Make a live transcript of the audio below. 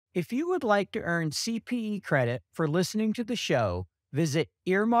If you would like to earn CPE credit for listening to the show, visit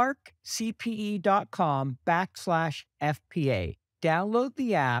earmarkcpe.com/FPA. Download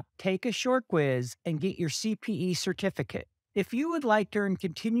the app, take a short quiz, and get your CPE certificate. If you would like to earn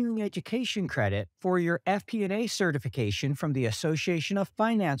continuing education credit for your FP&A certification from the Association of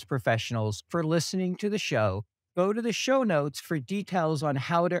Finance Professionals for listening to the show, go to the show notes for details on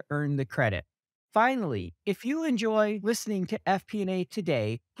how to earn the credit. Finally, if you enjoy listening to FP&A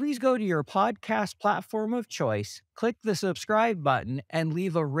today, please go to your podcast platform of choice, click the subscribe button, and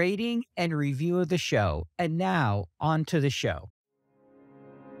leave a rating and review of the show. And now, on to the show.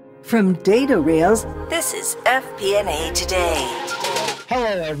 From Data Rails, this is FP&A Today.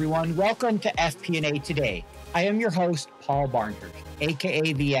 Hello, everyone. Welcome to FP&A Today. I am your host, Paul Barnhart,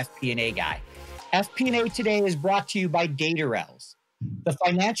 aka the FP&A Guy. FP&A Today is brought to you by Data Rails, the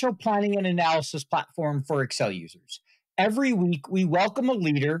financial planning and analysis platform for Excel users. Every week, we welcome a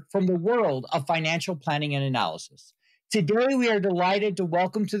leader from the world of financial planning and analysis. Today, we are delighted to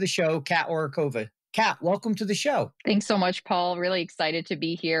welcome to the show Kat Orekhova. Kat, welcome to the show. Thanks so much, Paul. Really excited to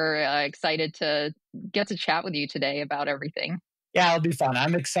be here. Excited to get to chat with you today about everything. Yeah, it'll be fun.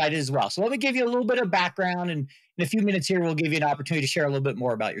 I'm excited as well. So let me give you a little bit of background, and in a few minutes here, we'll give you an opportunity to share a little bit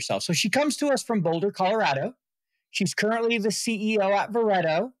more about yourself. So she comes to us from Boulder, Colorado. She's currently the CEO at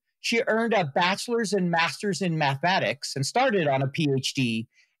Veretto. She earned a bachelor's and master's in mathematics and started on a PhD.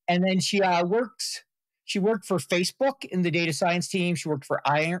 And then she worked for Facebook in the data science team. She worked for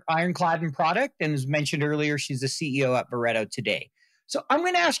Ironclad and Product. And as mentioned earlier, she's the CEO at Veretto today. So I'm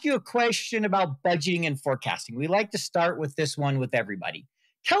going to ask you a question about budgeting and forecasting. We like to start with this one with everybody.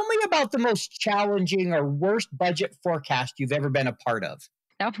 Tell me about the most challenging or worst budget forecast you've ever been a part of.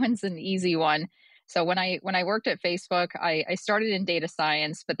 That one's an easy one. So when I worked at Facebook, I started in data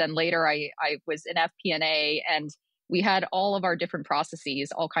science, but then later I was in FP&A, and we had all of our different processes,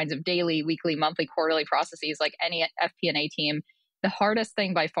 all kinds of daily, weekly, monthly, quarterly processes like any FP&A team. The hardest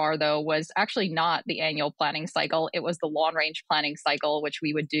thing by far, though, was actually not the annual planning cycle. It was the long-range planning cycle, which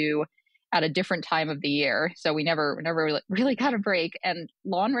we would do at a different time of the year. So we never really got a break. And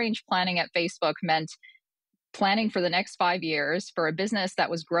long-range planning at Facebook meant planning for the next 5 years for a business that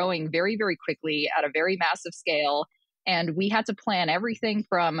was growing very, very quickly at a very massive scale. And we had to plan everything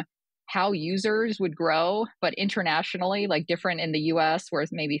from how users would grow, but internationally, like different in the US, where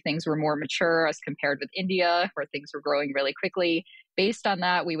maybe things were more mature as compared with India, where things were growing really quickly. Based on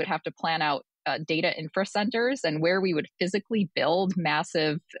that, we would have to plan out data infra centers and where we would physically build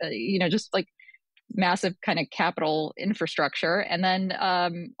massive, just like massive kind of capital infrastructure, and then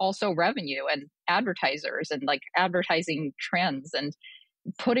also revenue and advertisers and like advertising trends, and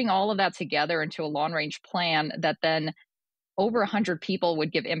putting all of that together into a long range plan that then over 100 people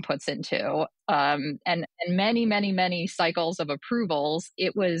would give inputs into, and many cycles of approvals.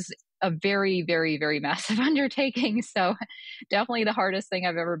 It was a very, very, very massive undertaking. So definitely the hardest thing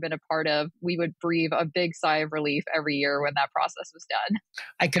I've ever been a part of. We would breathe a big sigh of relief every year when that process was done.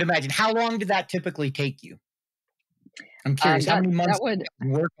 I could imagine. How long did that typically take you? I'm curious, how many months did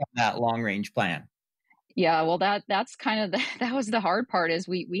you work on that long-range plan? Yeah, well, that's kind of that was the hard part, is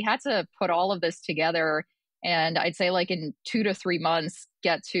we had to put all of this together, and I'd say like in 2 to 3 months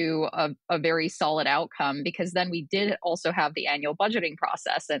get to a very solid outcome, because then we did also have the annual budgeting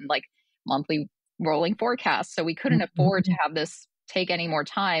process and like monthly rolling forecasts. So we couldn't afford to have this take any more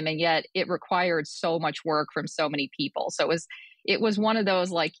time, and yet it required so much work from so many people. So it was one of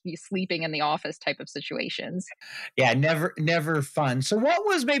those like you sleeping in the office type of situations. Yeah, never fun. So what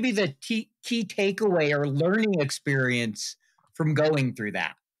was maybe the key takeaway or learning experience from going through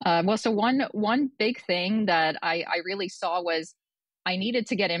that? So one big thing that I really saw was I needed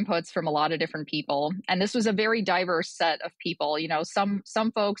to get inputs from a lot of different people. And this was a very diverse set of people. Some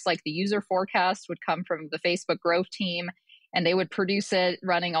folks, like the user forecast, would come from the Facebook growth team, and they would produce it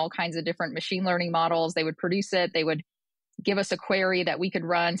running all kinds of different machine learning models. They would produce it. They would give us a query that we could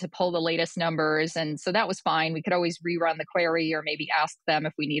run to pull the latest numbers. And so that was fine. We could always rerun the query or maybe ask them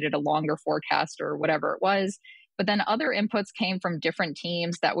if we needed a longer forecast or whatever it was. But then other inputs came from different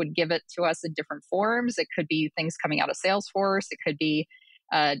teams that would give it to us in different forms. It could be things coming out of Salesforce. It could be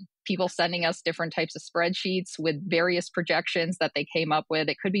people sending us different types of spreadsheets with various projections that they came up with.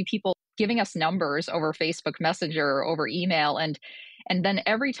 It could be people giving us numbers over Facebook Messenger or over email. And then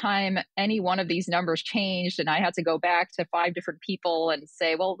every time any one of these numbers changed, and I had to go back to 5 different people and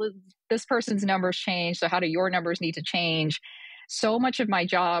say, well, this person's numbers changed, so how do your numbers need to change? So much of my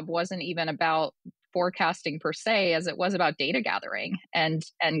job wasn't even about forecasting per se, as it was about data gathering and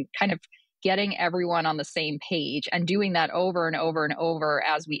kind of getting everyone on the same page, and doing that over and over and over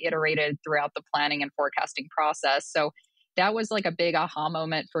as we iterated throughout the planning and forecasting process. So that was like a big aha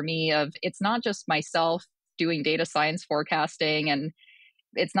moment for me of it's not just myself doing data science forecasting, and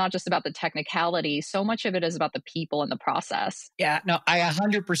it's not just about the technicality. So much of it is about the people and the process. Yeah, no, I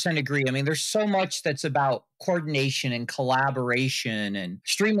 100% agree. I mean, there's so much that's about coordination and collaboration and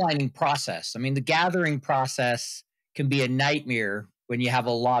streamlining process. I mean, the gathering process can be a nightmare when you have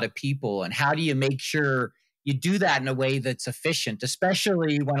a lot of people. And how do you make sure you do that in a way that's efficient,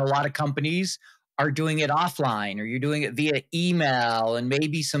 especially when a lot of companies are doing it offline or you're doing it via email and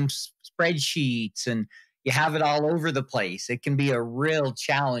maybe some spreadsheets and you have it all over the place. It can be a real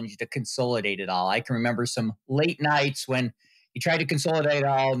challenge to consolidate it all. I can remember some late nights when you try to consolidate it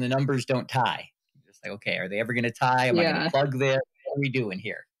all and the numbers don't tie. You're just like, okay, are they ever going to tie? Am I going to Yeah. plug this? What are we doing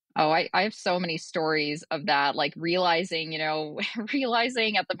here? Oh, I have so many stories of that, like realizing,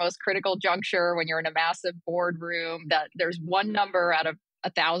 realizing at the most critical juncture when you're in a massive boardroom that there's one number out of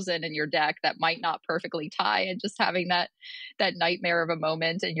 1,000 in your deck that might not perfectly tie, and just having that nightmare of a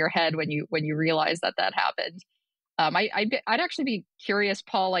moment in your head when you realize that happened. I'd actually be curious,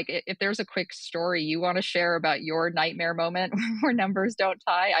 Paul, like if there's a quick story you want to share about your nightmare moment where numbers don't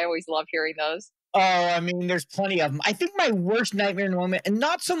tie. I always love hearing those. Oh, I mean, there's plenty of them. I think my worst nightmare moment, and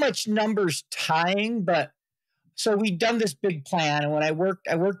not so much numbers tying, but so we'd done this big plan. And when I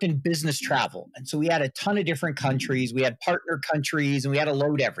worked in business travel. And so we had a ton of different countries. We had partner countries and we had to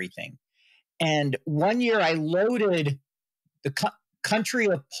load everything. And one year I loaded the country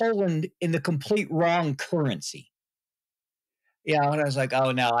of Poland in the complete wrong currency. Yeah, and I was like,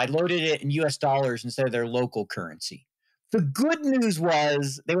 oh no, I loaded it in US dollars instead of their local currency. The good news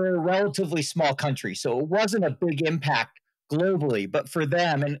was they were a relatively small country, so it wasn't a big impact globally, but for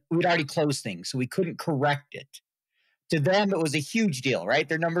them, and we'd already closed things, so we couldn't correct it. To them, it was a huge deal, right?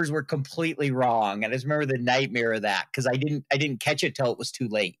 Their numbers were completely wrong. And I just remember the nightmare of that because I didn't catch it till it was too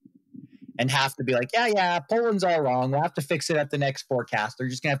late and have to be like, yeah, Poland's all wrong. We'll have to fix it at the next forecast. They're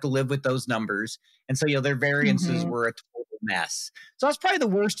just gonna have to live with those numbers. And so, their variances Hmm. were a total mess. So that's probably the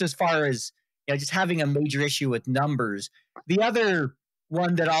worst as far as just having a major issue with numbers. The other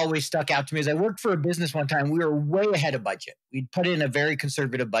one that always stuck out to me is I worked for a business one time. We were way ahead of budget. We'd put in a very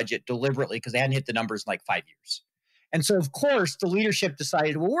conservative budget deliberately because they hadn't hit the numbers in like 5 years. And so, of course, the leadership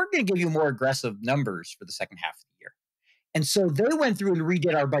decided, well, we're going to give you more aggressive numbers for the second half of the year. And so they went through and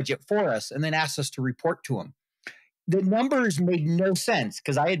redid our budget for us and then asked us to report to them. The numbers made no sense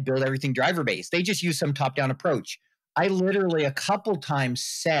because I had built everything driver based. They just used some top down approach. I literally a couple times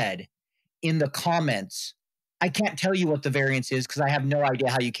said in the comments, I can't tell you what the variance is because I have no idea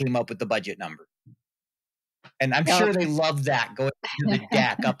how you came up with the budget number. And I'm Yep. sure they loved that going to the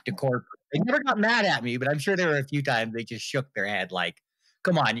deck up to corporate. They never got mad at me, but I'm sure there were a few times they just shook their head like,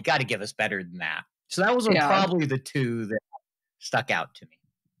 come on, you got to give us better than that. So that was Yeah. probably the two that stuck out to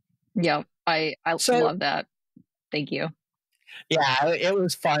me. Yep. I So love that. Thank you. yeah, it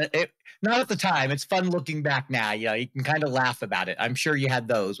was fun. Not at the time. It's fun looking back now. You can kind of laugh about it. I'm sure you had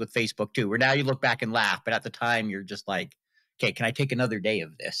those with Facebook too, where now you look back and laugh, but at the time you're just like, okay, can I take another day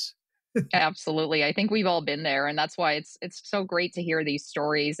of this? Absolutely. I think we've all been there, and that's why it's so great to hear these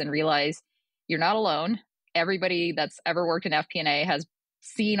stories and realize you're not alone. Everybody that's ever worked in FP&A has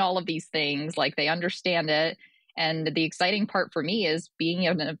seen all of these things, like they understand it. And the exciting part for me is being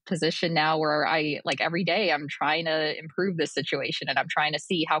in a position now where I like every day I'm trying to improve this situation, and I'm trying to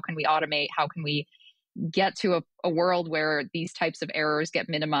see how can we automate, how can we get to a world where these types of errors get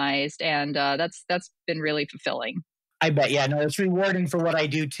minimized, and that's been really fulfilling. I bet. Yeah, no, it's rewarding for what I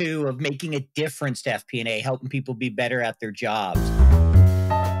do too, of making a difference to FP&A, helping people be better at their jobs.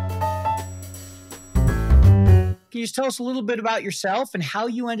 Can you just tell us a little bit about yourself and how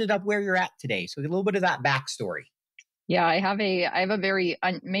you ended up where you're at today? So a little bit of that backstory. Yeah, I have a very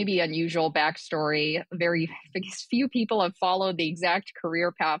maybe unusual backstory. Very few people have followed the exact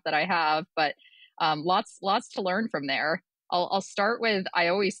career path that I have, but lots to learn from there. I'll start with I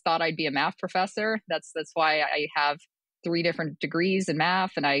always thought I'd be a math professor. That's why I have three different degrees in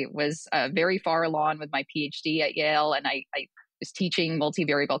math, and I was very far along with my PhD at Yale, and I was teaching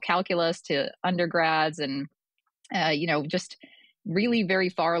multivariable calculus to undergrads, and just really very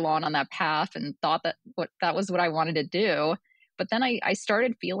far along on that path, and thought that was what I wanted to do. But then I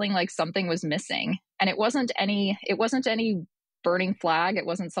started feeling like something was missing, and it wasn't any burning flag. It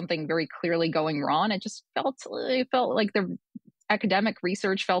wasn't something very clearly going wrong. It felt like the academic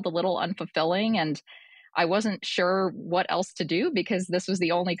research felt a little unfulfilling, and I wasn't sure what else to do because this was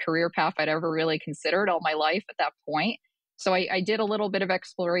the only career path I'd ever really considered all my life at that point. So I did a little bit of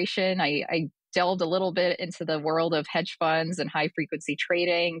exploration. I delved a little bit into the world of hedge funds and high frequency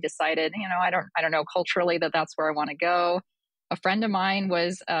trading. Decided, I don't know culturally that's where I want to go. A friend of mine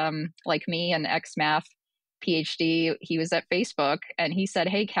was like me, an ex math PhD, he was at Facebook, and he said,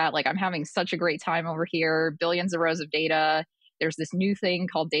 "Hey, Kat, like I'm having such a great time over here, billions of rows of data. There's this new thing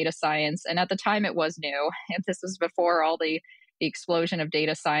called data science." And at the time it was new. And this was before all the explosion of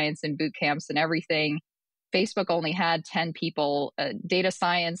data science and boot camps and everything. Facebook only had 10 people, data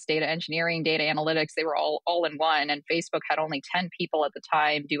science, data engineering, data analytics, they were all in one. And Facebook had only 10 people at the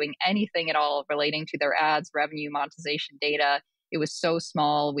time doing anything at all relating to their ads, revenue, monetization data. It was so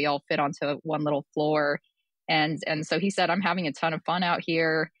small. We all fit onto one little floor. And so he said, "I'm having a ton of fun out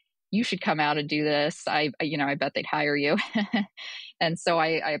here. You should come out and do this. I bet they'd hire you." And so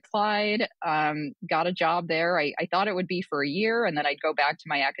I applied, got a job there. I thought it would be for a year and then I'd go back to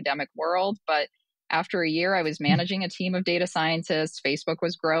my academic world. But after a year, I was managing a team of data scientists. Facebook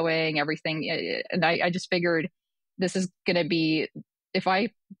was growing, everything. And I just figured this is going to be, if I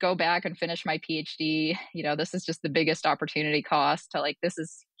go back and finish my PhD, this is just the biggest opportunity cost to this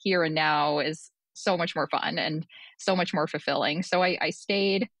is here and now is so much more fun and so much more fulfilling. So I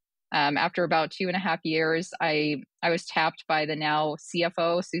stayed. After about 2.5 years, I was tapped by the now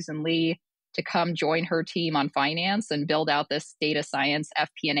CFO Susan Li to come join her team on finance and build out this data science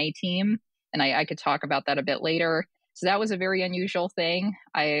FP&A team. And I could talk about that a bit later. So that was a very unusual thing.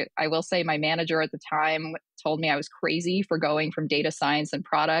 I will say my manager at the time told me I was crazy for going from data science and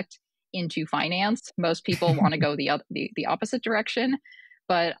product into finance. Most people want to go the opposite direction.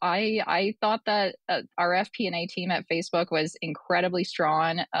 But I thought that our FP&A team at Facebook was incredibly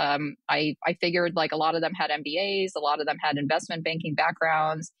strong. I figured a lot of them had MBAs, a lot of them had investment banking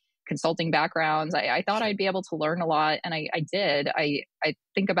backgrounds, consulting backgrounds. I thought I'd be able to learn a lot, and I did. I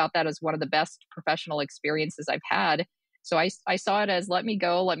think about that as one of the best professional experiences I've had. So I saw it as, let me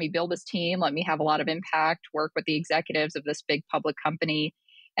go, let me build this team, let me have a lot of impact, work with the executives of this big public company.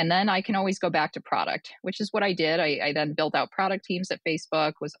 And then I can always go back to product, which is what I did. I then built out product teams at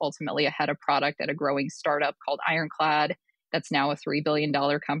Facebook, was ultimately a head of product at a growing startup called Ironclad. That's now a $3 billion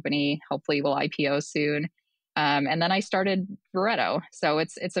company. Hopefully will IPO soon. And then I started Veretto. So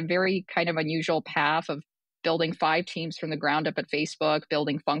it's a very kind of unusual path of building 5 teams from the ground up at Facebook,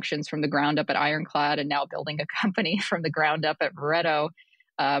 building functions from the ground up at Ironclad, and now building a company from the ground up at Veretto.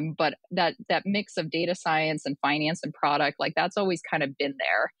 But that mix of data science and finance and product, that's always kind of been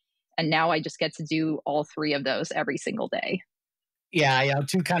there. And now I just get to do all 3 of those every single day. Yeah,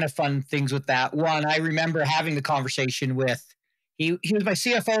 2 kind of fun things with that. One, I remember having the conversation with, he was my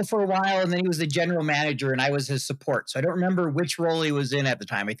CFO for a while, and then he was the general manager, and I was his support. So I don't remember which role he was in at the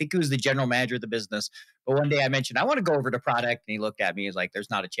time. I think he was the general manager of the business. But one day I mentioned, I want to go over to product. And he looked at me, he's like,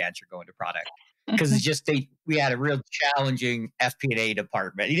 "There's not a chance you're going to product." Because it's just, we had a real challenging FP&A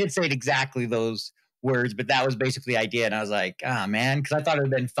department. He didn't say it exactly those words, but that was basically the idea. And I was like, man, because I thought it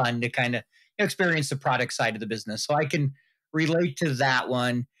would have been fun to kind of experience the product side of the business. So I can relate to that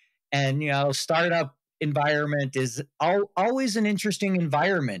one. And, startup environment is always an interesting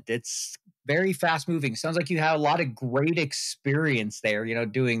environment. It's very fast moving. Sounds like you have a lot of great experience there,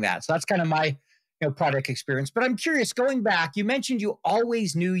 doing that. So that's kind of my product experience. But I'm curious, going back, you mentioned you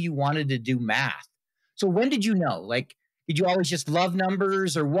always knew you wanted to do math. So when did you know? Did you always just love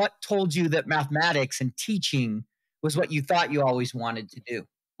numbers, or what told you that mathematics and teaching was what you thought you always wanted to do?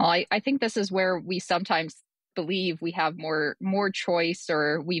 Well, I think this is where we sometimes believe we have more choice,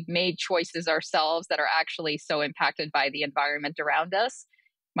 or we've made choices ourselves that are actually so impacted by the environment around us.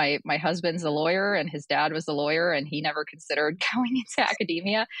 My husband's a lawyer, and his dad was a lawyer, and he never considered going into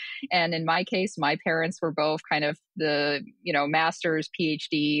academia. And in my case, my parents were both kind of the, master's,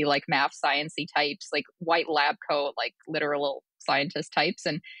 PhD, math sciencey types, white lab coat, literal scientist types.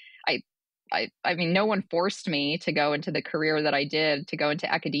 And I mean, no one forced me to go into the career that I did, to go into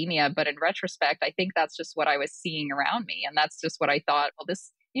academia. But in retrospect, I think that's just what I was seeing around me. And that's just what I thought, well,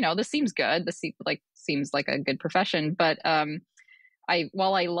 this seems good. This seems like a good profession. But I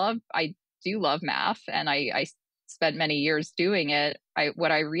do love math, and I spent many years doing it.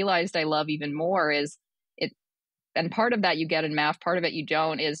 What I realized I love even more is it, and part of that you get in math, part of it you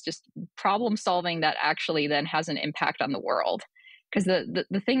don't, is just problem solving that actually then has an impact on the world. Because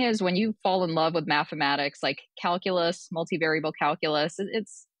the thing is, when you fall in love with mathematics, like calculus, multivariable calculus,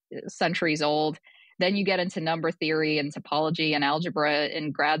 it's centuries old. Then you get into number theory and topology and algebra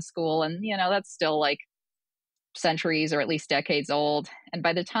in grad school, and that's still centuries or at least decades old. And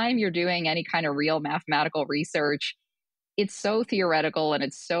by the time you're doing any kind of real mathematical research, it's so theoretical and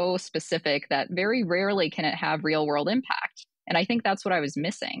it's so specific that very rarely can it have real world impact. And I think that's what I was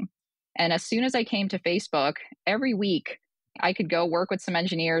missing. And as soon as I came to Facebook, every week I could go work with some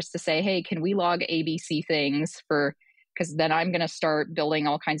engineers to say, hey, can we log ABC things for because then I'm going to start building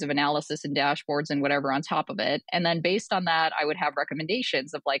all kinds of analysis and dashboards and whatever on top of it. And then based on that, I would have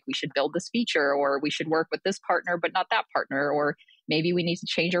recommendations of like, we should build this feature, or we should work with this partner, but not that partner, or maybe we need to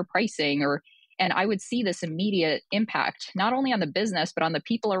change our pricing, and I would see this immediate impact, not only on the business, but on the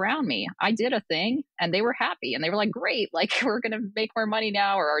people around me. I did a thing and they were happy and they were like, great, like we're going to make more money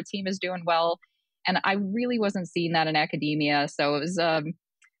now, or our team is doing well. And I really wasn't seeing that in academia. So it was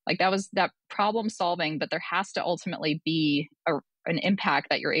like that was that problem solving, but there has to ultimately be an impact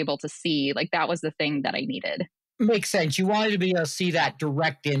that you're able to see. Like that was the thing that I needed. Makes sense. You wanted to be able to see that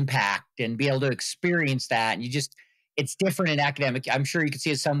direct impact and be able to experience that. And it's different in academic. I'm sure you can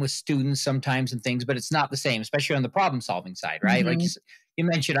see it some with students sometimes and things, but it's not the same, especially on the problem solving side, right? Mm-hmm. Like you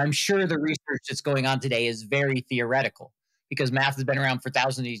mentioned, I'm sure the research that's going on today is very theoretical because math has been around for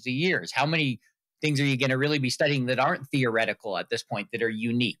thousands of years. How many things are you going to really be studying that aren't theoretical at this point, that are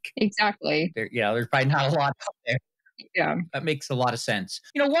unique? Exactly. There's probably not a lot out there. Yeah. That makes a lot of sense.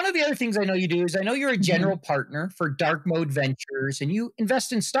 One of the other things I know you do is I know you're a general partner for Dark Mode Ventures, and you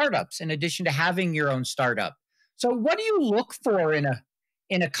invest in startups in addition to having your own startup. So what do you look for in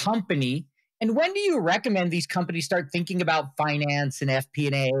a company, and when do you recommend these companies start thinking about finance and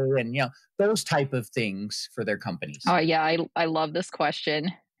FP&A and those type of things for their companies? Oh yeah, I love this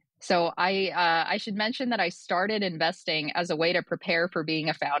question. So I should mention that I started investing as a way to prepare for being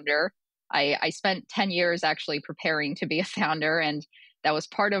a founder. I spent 10 years actually preparing to be a founder, and that was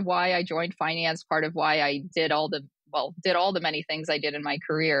part of why I joined finance, part of why I did all the many things I did in my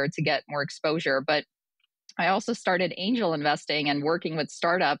career to get more exposure. But I also started angel investing and working with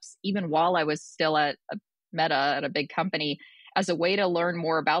startups even while I was still at Meta, at a big company, as a way to learn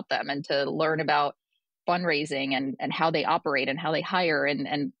more about them and to learn about fundraising and how they operate and how they hire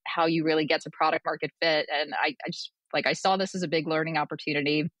and how you really get to product market fit. And I just I saw this as a big learning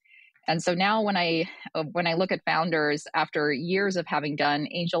opportunity. And so now when I look at founders after years of having done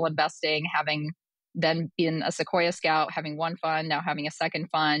angel investing, having then been a Sequoia scout, having one fund, now having a second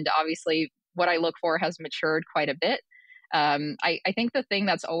fund, obviously what I look for has matured quite a bit. I think the thing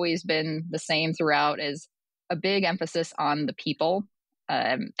that's always been the same throughout is a big emphasis on the people.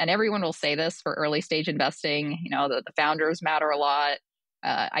 And everyone will say this for early stage investing, the founders matter a lot.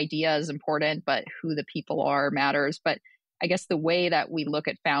 Idea is important, but who the people are matters. But I guess the way that we look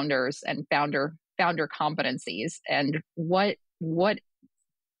at founders and founder competencies and what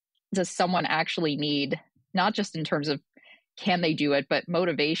does someone actually need, not just in terms of can they do it, but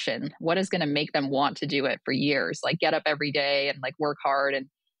motivation. What is going to make them want to do it for years? Like get up every day and like work hard, and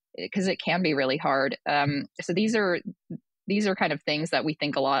because it can be really hard. So these are kind of things that we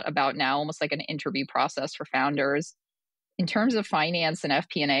think a lot about now, almost like an interview process for founders. In terms of finance and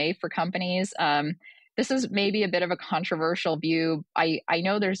FP&A for companies, this is maybe a bit of a controversial view. I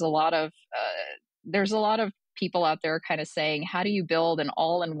know there's a lot of people out there kind of saying, how do you build an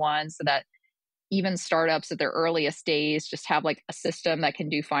all-in-one so that even startups at their earliest days just have like a system that can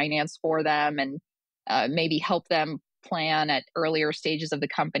do finance for them and maybe help them plan at earlier stages of the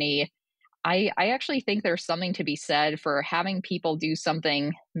company. I actually think there's something to be said for having people do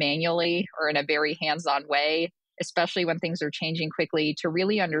something manually or in a very hands-on way, especially when things are changing quickly, to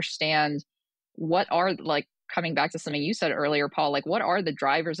really understand what are, like, coming back to something you said earlier, Paul, like what are the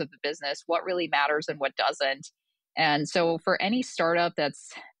drivers of the business, what really matters and what doesn't. And so for any startup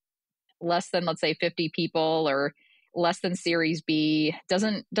that's less than, let's say, 50 people or less than Series B,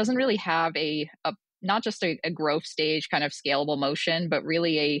 doesn't really have a not just a growth stage kind of scalable motion, but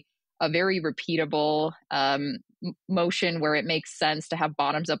really a very repeatable motion where it makes sense to have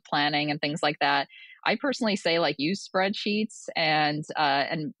bottoms up planning and things like that. I personally say like use spreadsheets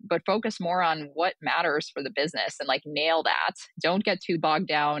but focus more on what matters for the business and like nail that. Don't get too bogged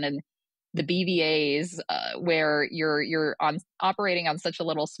down in the BVAs where you're operating on such a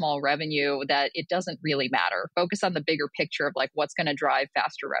little small revenue that it doesn't really matter. Focus on the bigger picture of like what's going to drive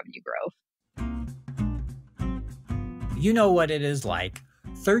faster revenue growth. You know what it is like.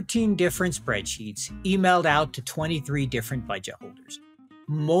 13 different spreadsheets emailed out to 23 different budget holders.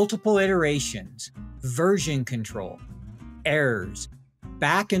 Multiple iterations, version control, errors,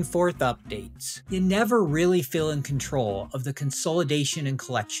 back and forth updates. You never really feel in control of the consolidation and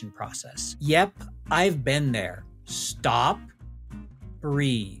collection process. Yep, I've been there. Stop,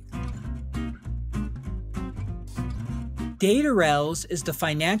 breathe. DataRails is the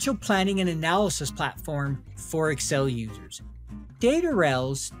financial planning and analysis platform for Excel users.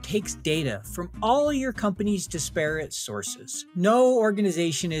 DataRails takes data from all your company's disparate sources. No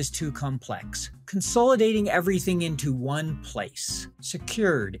organization is too complex, consolidating everything into one place,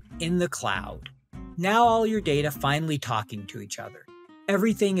 secured in the cloud. Now all your data finally talking to each other.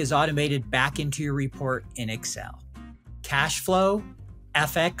 Everything is automated back into your report in Excel. cash flow,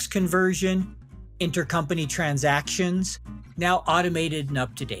 FX conversion, intercompany transactions, now automated and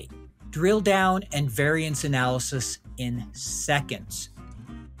up to date. Drill down and variance analysis in seconds.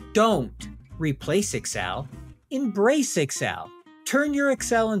 Don't replace Excel, embrace Excel. Turn your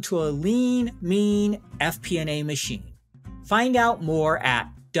Excel into a lean, mean FP&A machine. Find out more at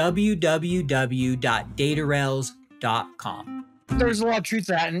www.datarails.com. There's a lot of truth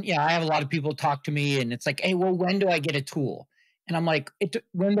to that. And yeah, I have a lot of people talk to me and it's like, hey, well, when do I get a tool? And I'm like,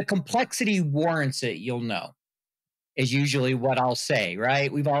 when the complexity warrants it, you'll know, is usually what I'll say,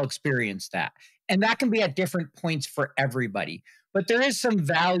 right? We've all experienced that. And that can be at different points for everybody. But there is some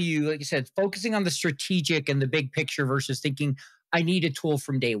value, like you said, focusing on the strategic and the big picture versus thinking, I need a tool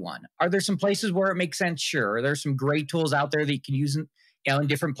from day one. Are there some places where it makes sense? Sure. There's some great tools out there that you can use in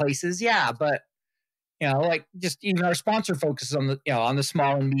different places. Yeah. But like just even our sponsor focuses on the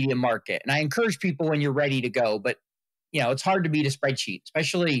small and medium market. And I encourage people when you're ready to go, but it's hard to beat a spreadsheet,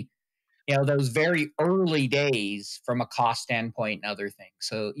 especially, those very early days from a cost standpoint and other things.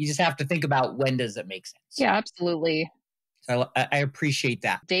 So you just have to think about when does it make sense? Yeah, absolutely. So I appreciate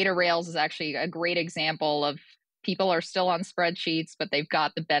that. Data Rails is actually a great example of people are still on spreadsheets, but they've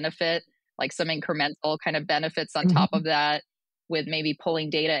got the benefit, like some incremental kind of benefits on top of that, with maybe pulling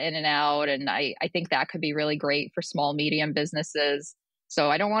data in and out. And I think that could be really great for small, medium businesses. So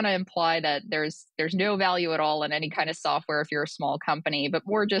I don't want to imply that there's no value at all in any kind of software if you're a small company, but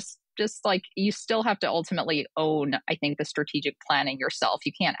more just like you still have to ultimately own, I think, the strategic planning yourself.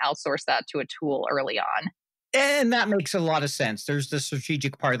 You can't outsource that to a tool early on. And that makes a lot of sense. There's the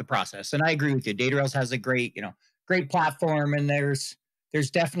strategic part of the process. And I agree with you. Data Rails has a great platform, and there's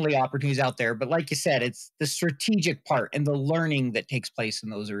definitely opportunities out there. But like you said, it's the strategic part and the learning that takes place in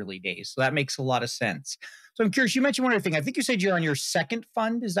those early days. So that makes a lot of sense. So I'm curious, you mentioned one other thing. I think you said you're on your second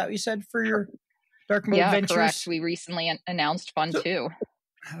fund. Is that what you said for your dark mode ventures? Yeah, correct. We recently announced fund 2.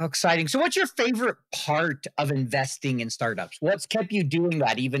 How exciting. So what's your favorite part of investing in startups? What's kept you doing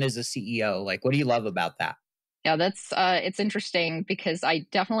that even as a CEO? Like, what do you love about that? Yeah, that's it's interesting because I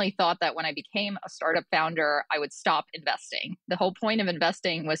definitely thought that when I became a startup founder, I would stop investing. The whole point of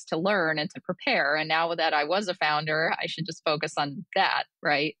investing was to learn and to prepare. And now that I was a founder, I should just focus on that,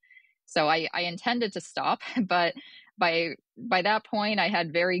 right? So I intended to stop, but by that point, I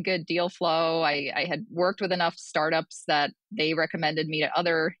had very good deal flow. I had worked with enough startups that they recommended me to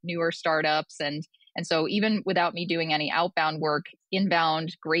other newer startups. And so even without me doing any outbound work,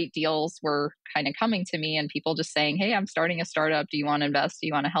 inbound great deals were kind of coming to me and people just saying, hey, I'm starting a startup. Do you want to invest? Do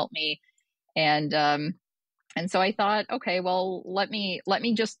you want to help me? And so I thought, okay, well, let me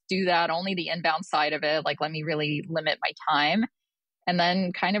just do that, only the inbound side of it. Like, let me really limit my time. And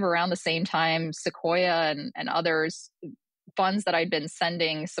then kind of around the same time, Sequoia and others, funds that I'd been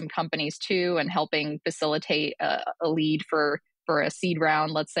sending some companies to and helping facilitate a lead for a seed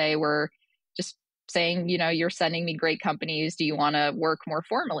round, let's say, were just saying, you're sending me great companies. Do you want to work more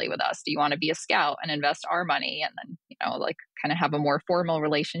formally with us? Do you want to be a scout and invest our money? And then, kind of have a more formal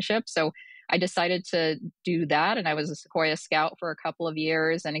relationship. So I decided to do that. And I was a Sequoia scout for a couple of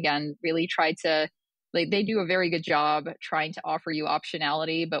years. And again, really tried to, they do a very good job trying to offer you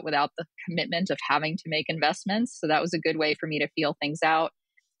optionality, but without the commitment of having to make investments. So that was a good way for me to feel things out.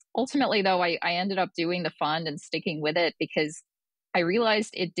 Ultimately, though, I ended up doing the fund and sticking with it because I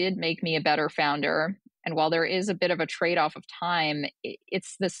realized it did make me a better founder. And while there is a bit of a trade-off of time,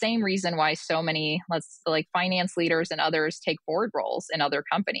 it's the same reason why so many, finance leaders and others take board roles in other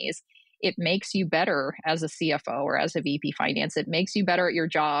companies. It makes you better as a CFO or as a VP finance. It makes you better at your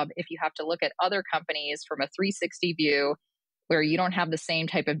job if you have to look at other companies from a 360 view where you don't have the same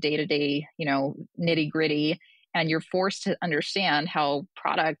type of day-to-day, nitty gritty. And you're forced to understand how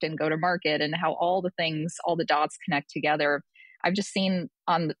product and go to market and how all the dots connect together. I've just seen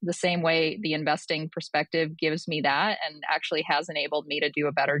on the same way the investing perspective gives me that and actually has enabled me to do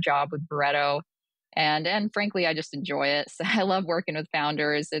a better job with Barretto. And frankly, I just enjoy it. So I love working with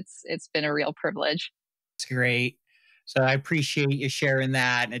founders. It's been a real privilege. It's great. So I appreciate you sharing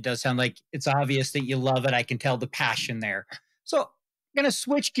that. And it does sound like it's obvious that you love it. I can tell the passion there. So I'm going to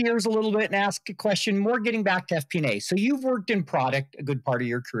switch gears a little bit and ask a question more getting back to FP&A. So you've worked in product a good part of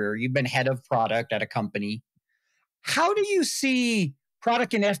your career. You've been head of product at a company. How do you see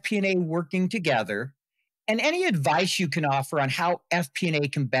product and FP&A working together? And any advice you can offer on how FP&A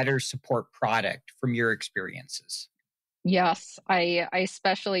can better support product from your experiences? Yes, I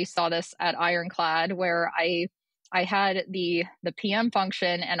especially saw this at Ironclad, where I had the PM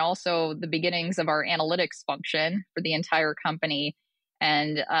function and also the beginnings of our analytics function for the entire company.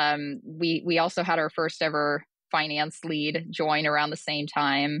 And we also had our first ever finance lead join around the same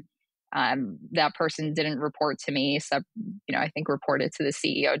time. That person didn't report to me, so I think reported to the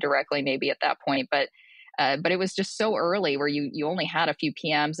CEO directly, maybe at that point. But it was just so early where you only had a few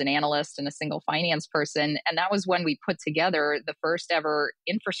PMs, an analyst, and a single finance person, and that was when we put together the first ever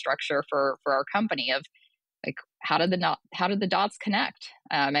infrastructure for our company of like how did the dots connect?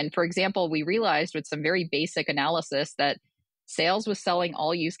 And for example, we realized with some very basic analysis that sales was selling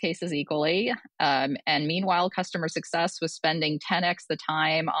all use cases equally, and meanwhile, customer success was spending 10x the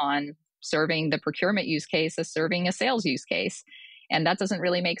time on serving the procurement use case as serving a sales use case, and that doesn't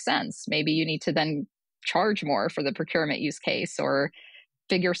really make sense. Maybe you need to then charge more for the procurement use case or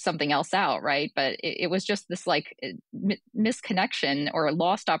figure something else out, right? But it was just this like misconnection or a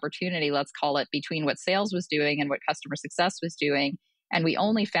lost opportunity, let's call it, between what sales was doing and what customer success was doing. And we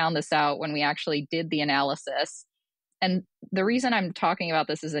only found this out when we actually did the analysis. And the reason I'm talking about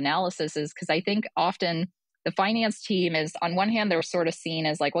this as analysis is because I think often the finance team is, on one hand, they're sort of seen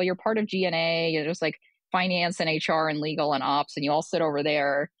as like, well, you're part of G&A, there's like finance and HR and legal and ops, and you all sit over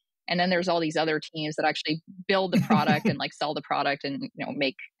there. And then there's all these other teams that actually build the product and like sell the product and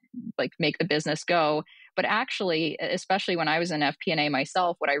make the business go. But actually, especially when I was in FP&A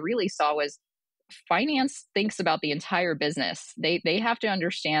myself, what I really saw was finance thinks about the entire business. They have to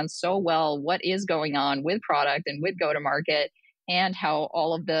understand so well what is going on with product and with go to market, and how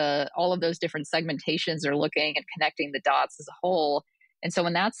all of those different segmentations are looking and connecting the dots as a whole. And so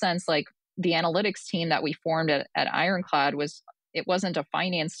in that sense, like the analytics team that we formed at Ironclad it wasn't a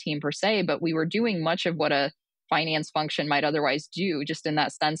finance team per se, but we were doing much of what a finance function might otherwise do, just in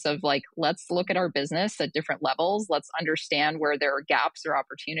that sense of like, let's look at our business at different levels. Let's understand where there are gaps or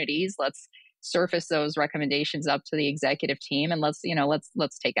opportunities. Let's surface those recommendations up to the executive team, and let's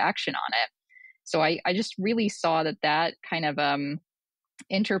take action on it. So I just really saw that kind of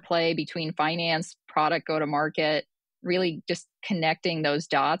interplay between finance, product, go to market, really just connecting those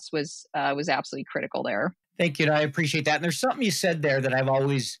dots was absolutely critical there. Thank you. And I appreciate that. And there's something you said there that I've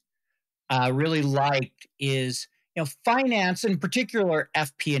always really liked is, finance, in particular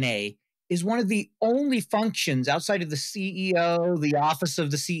FP&A, is one of the only functions outside of the CEO, the office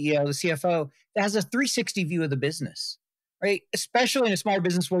of the CEO, the CFO, that has a 360 view of the business, right? Especially in a smaller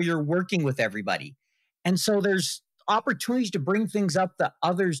business where you're working with everybody. And so there's opportunities to bring things up that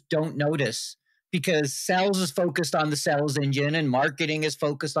others don't notice, because sales is focused on the sales engine and marketing is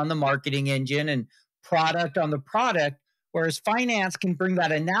focused on the marketing engine and product on the product, whereas finance can bring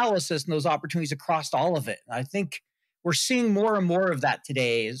that analysis and those opportunities across all of it. And I think we're seeing more and more of that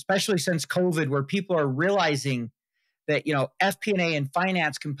today, especially since COVID, where people are realizing that, FP&A and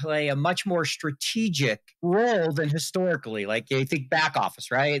finance can play a much more strategic role than historically. Like you think back office,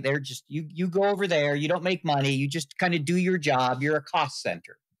 right? They're just, you go over there, you don't make money, you just kind of do your job, you're a cost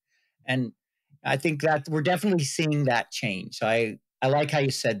center. And I think that we're definitely seeing that change. So I like how you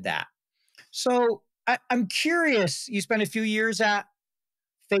said that. So I'm curious, you spent a few years at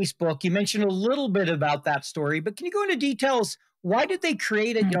Facebook. You mentioned a little bit about that story, but can you go into details? Why did they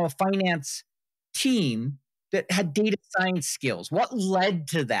create a finance team that had data science skills? What led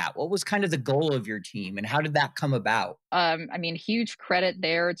to that? What was kind of the goal of your team, and how did that come about? Huge credit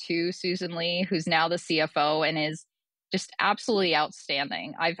there to Susan Li, who's now the CFO and is just absolutely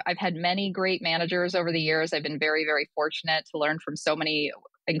outstanding. I've had many great managers over the years. I've been very, very fortunate to learn from so many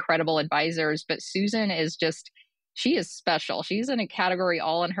incredible advisors, but Susan is she is special. She's in a category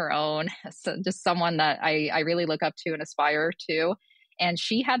all on her own. So just someone that I really look up to and aspire to. And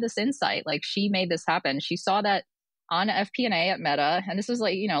she had this insight, like she made this happen. She saw that on FP&A at Meta, and this was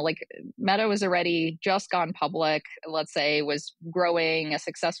like Meta was already just gone public, let's say, was growing, a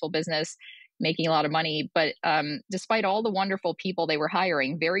successful business, making a lot of money. But despite all the wonderful people they were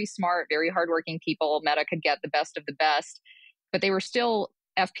hiring, very smart, very hardworking people, Meta could get the best of the best, but they were still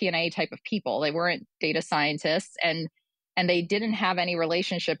FP&A type of people. They weren't data scientists, and they didn't have any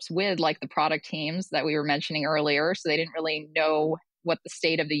relationships with like the product teams that we were mentioning earlier. So they didn't really know what the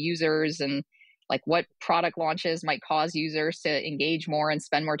state of the users and like what product launches might cause users to engage more and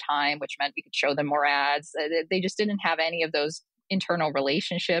spend more time, which meant we could show them more ads. They just didn't have any of those internal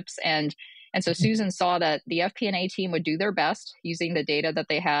relationships. And so Susan saw that the FP&A team would do their best using the data that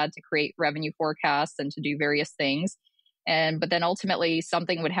they had to create revenue forecasts and to do various things. But then ultimately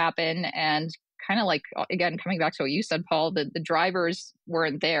something would happen, and kind of like, again, coming back to what you said, Paul, the drivers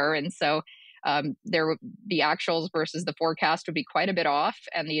weren't there. And so the actuals versus the forecast would be quite a bit off,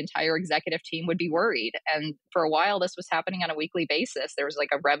 and the entire executive team would be worried. And for a while, this was happening on a weekly basis. There was like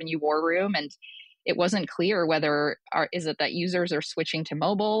a revenue war room, and it wasn't clear whether, is it that users are switching to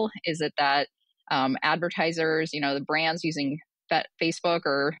mobile? Is it that advertisers, the brands using Facebook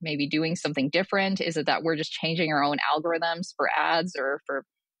or maybe doing something different? Is it that we're just changing our own algorithms for ads or for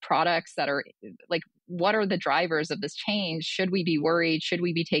products that are like, what are the drivers of this change? Should we be worried? Should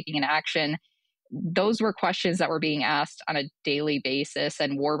we be taking an action? Those were questions that were being asked on a daily basis,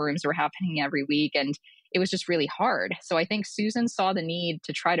 and war rooms were happening every week. And it was just really hard. So I think Susan saw the need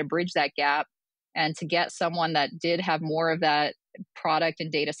to try to bridge that gap and to get someone that did have more of that product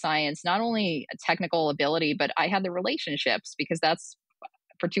and data science, not only a technical ability, but I had the relationships, because that's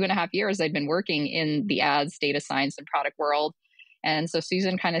for 2.5 years I'd been working in the ads, data science, and product world. And so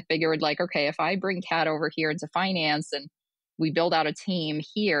Susan kind of figured, like, okay, if I bring Kat over here into finance and we build out a team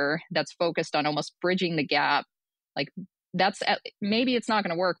here that's focused on almost bridging the gap, like, that's maybe it's not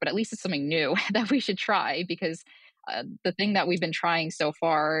going to work, but at least it's something new that we should try, because the thing that we've been trying so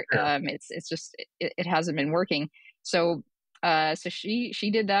far, it's just it hasn't been working. So so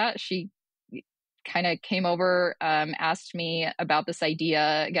she did that. She kind of came over, asked me about this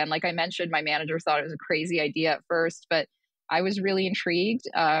idea. Again, like I mentioned, my manager thought it was a crazy idea at first, but I was really intrigued.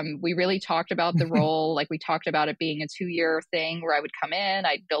 We really talked about the role. Like, we talked about it being a 2-year thing where I would come in,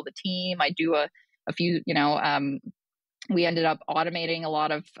 I'd build a team, I'd do a few, we ended up automating a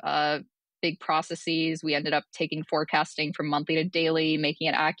lot of big processes. We ended up taking forecasting from monthly to daily, making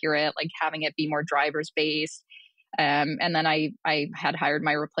it accurate, like having it be more drivers based. And then I had hired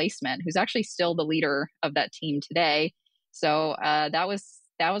my replacement, who's actually still the leader of that team today. So that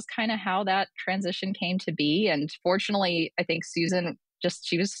was kind of how that transition came to be. And fortunately, I think Susan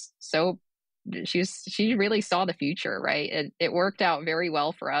she really saw the future, right? It worked out very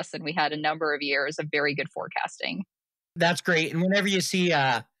well for us, and we had a number of years of very good forecasting. That's great. And whenever you see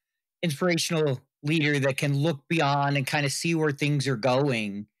a inspirational leader that can look beyond and kind of see where things are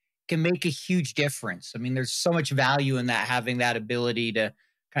going, can make a huge difference. I mean, there's so much value in that, having that ability to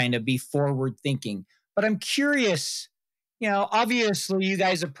kind of be forward thinking. But I'm curious, obviously you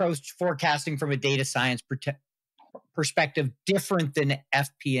guys approached forecasting from a data science perspective different than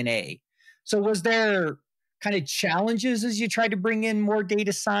FP&A. So was there kind of challenges as you tried to bring in more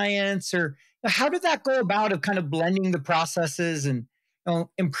data science, or how did that go about, of kind of blending the processes and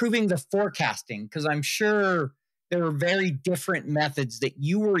improving the forecasting? Because I'm sure there were very different methods that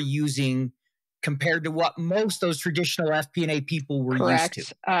you were using compared to what most those traditional FP&A people were Correct.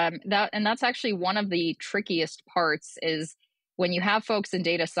 used to. That's actually one of the trickiest parts, is when you have folks in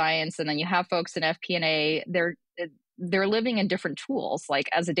data science and then you have folks in FP&A, they're living in different tools. Like,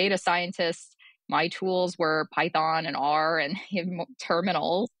 as a data scientist, my tools were Python and R and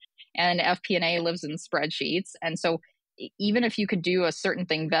terminals, and FP&A lives in spreadsheets. And so even if you could do a certain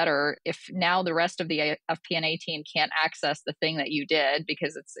thing better, if now the rest of the FP&A team can't access the thing that you did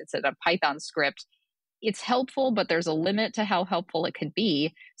because it's in a Python script, it's helpful, but there's a limit to how helpful it could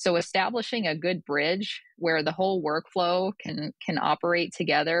be. So establishing a good bridge where the whole workflow can operate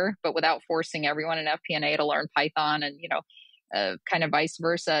together, but without forcing everyone in FP&A to learn Python, and kind of vice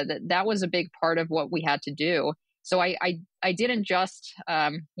versa, that was a big part of what we had to do. So I didn't just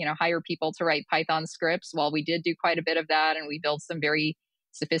hire people to write Python scripts. While we did do quite a bit of that, and we built some very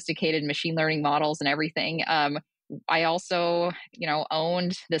sophisticated machine learning models and everything, I also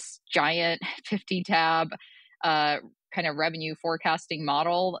owned this giant 50-tab kind of revenue forecasting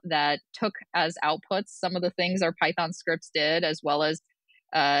model that took as outputs some of the things our Python scripts did, as well as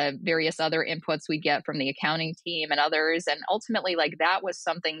various other inputs we get from the accounting team and others. And ultimately, like, that was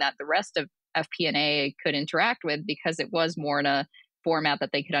something that the rest of FP&A could interact with, because it was more in a format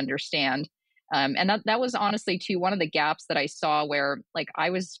that they could understand. And that was honestly too one of the gaps that I saw, where, like, I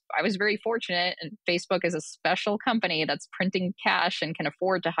was very fortunate, and Facebook is a special company that's printing cash and can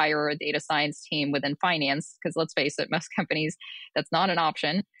afford to hire a data science team within finance, because let's face it, most companies, that's not an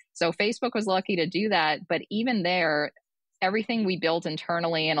option. So Facebook was lucky to do that. But even there, everything we built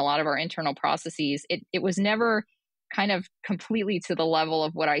internally and a lot of our internal processes, it was never kind of completely to the level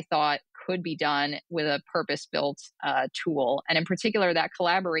of what I thought could be done with a purpose-built tool. And in particular, that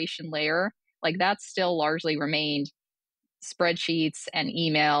collaboration layer, like, that still largely remained spreadsheets and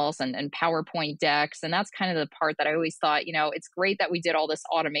emails and PowerPoint decks. And that's kind of the part that I always thought, it's great that we did all this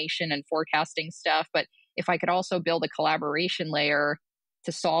automation and forecasting stuff, but if I could also build a collaboration layer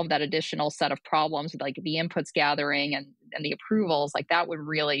to solve that additional set of problems, like the inputs gathering and the approvals, like, that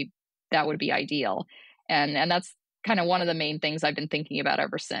would be ideal. And that's kind of one of the main things I've been thinking about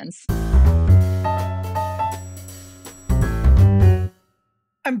ever since.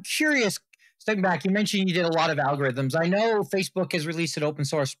 I'm curious, stepping back, you mentioned you did a lot of algorithms. I know Facebook has released an open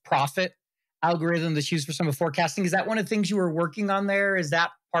source profit algorithm that's used for some of forecasting. Is that one of the things you were working on there? Is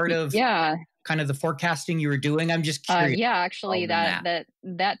that part of kind of the forecasting you were doing? I'm just curious. Actually, that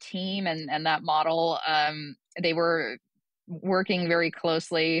team and that model, they were working very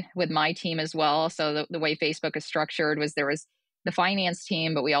closely with my team as well. So the way Facebook is structured was there was the finance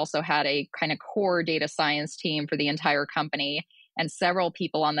team, but we also had a kind of core data science team for the entire company. And several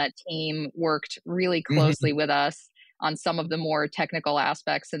people on that team worked really closely with us on some of the more technical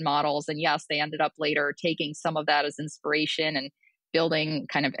aspects and models. And yes, they ended up later taking some of that as inspiration and building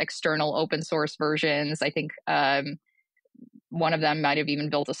kind of external open source versions. I think one of them might have even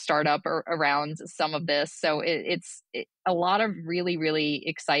built a startup around some of this. So a lot of really, really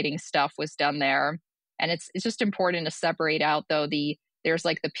exciting stuff was done there. And it's just important to separate out, though, there's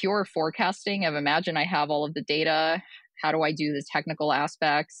like the pure forecasting of, imagine I have all of the data. How do I do the technical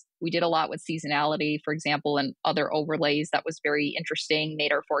aspects? We did a lot with seasonality, for example, and other overlays that was very interesting,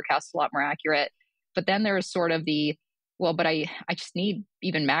 made our forecasts a lot more accurate. But then there's sort of but I just need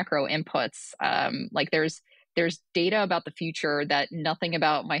even macro inputs. Like there's data about the future that nothing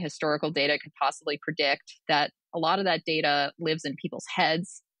about my historical data could possibly predict, that a lot of that data lives in people's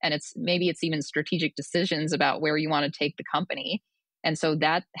heads. And maybe it's even strategic decisions about where you want to take the company. And so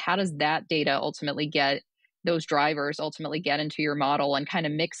how does that data those drivers ultimately get into your model and kind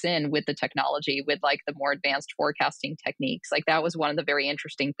of mix in with the technology, with like the more advanced forecasting techniques? Like that was one of the very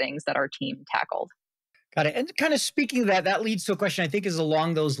interesting things that our team tackled. Got it. And kind of speaking of that, that leads to a question I think is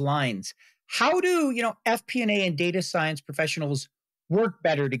along those lines. How do, FP&A and data science professionals work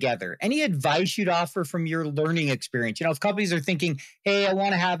better together? Any advice you'd offer from your learning experience? If companies are thinking, hey, I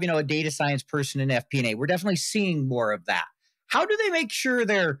want to have, a data science person in FP&A, we're definitely seeing more of that. How do they make sure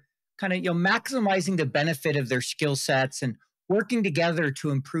they're kind of, maximizing the benefit of their skill sets and working together to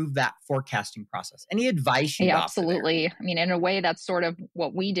improve that forecasting process? Any advice you'd offer? Absolutely. I mean, in a way, that's sort of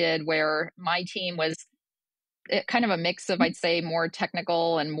what we did, where my team was kind of a mix of, I'd say, more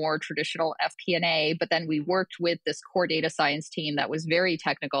technical and more traditional FP&A, but then we worked with this core data science team that was very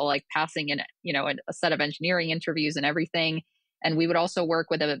technical, like passing in, a set of engineering interviews and everything. And we would also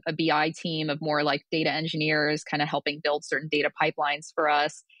work with a BI team of more like data engineers, kind of helping build certain data pipelines for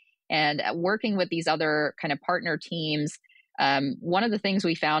us. And working with these other kind of partner teams, one of the things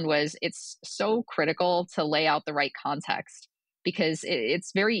we found was it's so critical to lay out the right context, because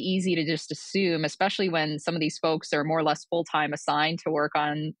it's very easy to just assume, especially when some of these folks are more or less full-time assigned to work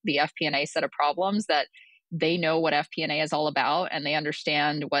on the FP&A set of problems, that they know what FP&A is all about and they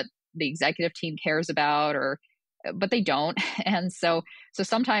understand what the executive team cares about, but they don't. And so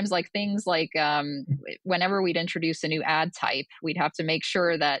sometimes like things like whenever we'd introduce a new ad type, we'd have to make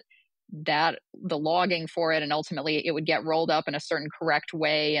sure that the logging for it, and ultimately it would get rolled up in a certain correct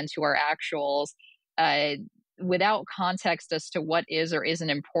way into our actuals, without context as to what is or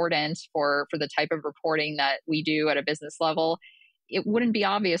isn't important for the type of reporting that we do at a business level. It wouldn't be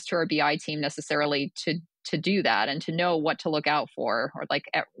obvious to our BI team necessarily to do that and to know what to look out for, or like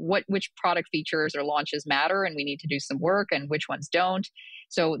which product features or launches matter and we need to do some work and which ones don't.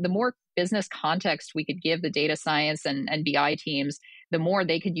 So the more business context we could give the data science and BI teams, the more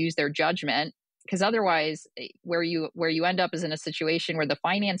they could use their judgment. Because otherwise, where you end up is in a situation where the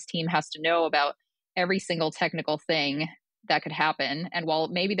finance team has to know about every single technical thing that could happen. And while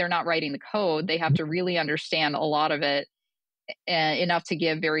maybe they're not writing the code, they have to really understand a lot of it enough to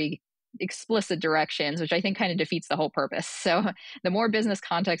give very explicit directions, which I think kind of defeats the whole purpose. So the more business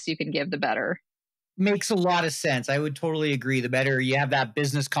context you can give, the better. Makes a lot of sense. I would totally agree. The better you have that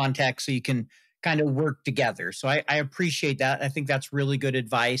business context so you can kind of work together. So I appreciate that. I think that's really good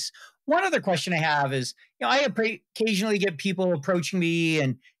advice. One other question I have is, I occasionally get people approaching me,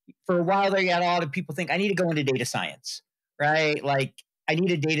 and for a while there, you had a lot of people think I need to go into data science, right? Like I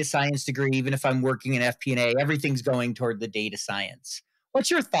need a data science degree, even if I'm working in FP&A, everything's going toward the data science.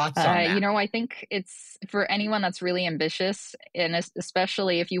 What's your thoughts on that? I think it's for anyone that's really ambitious, and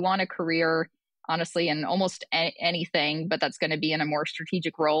especially if you want a career, honestly, in almost anything, but that's going to be in a more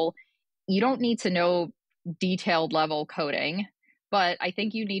strategic role, you don't need to know detailed level coding, but I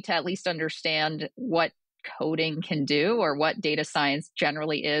think you need to at least understand what coding can do, or what data science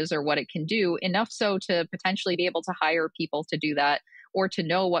generally is, or what it can do, enough so to potentially be able to hire people to do that, or to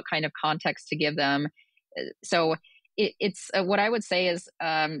know what kind of context to give them. So it's what I would say is,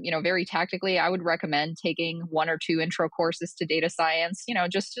 very tactically, I would recommend taking 1 or 2 intro courses to data science,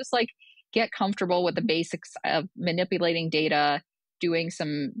 just like get comfortable with the basics of manipulating data, doing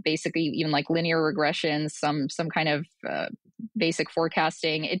some basically even like linear regressions, some kind of basic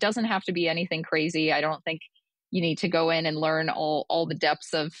forecasting. It doesn't have to be anything crazy. I don't think you need to go in and learn all the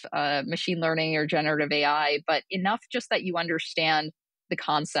depths of machine learning or generative AI, but enough just that you understand the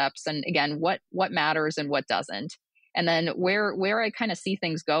concepts and, again, what matters and what doesn't. And then where I kind of see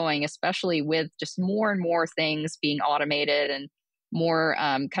things going, especially with just more and more things being automated and more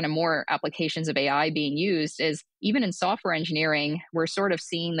more applications of AI being used, is even in software engineering, we're sort of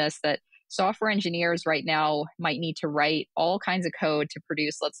seeing this, that software engineers right now might need to write all kinds of code to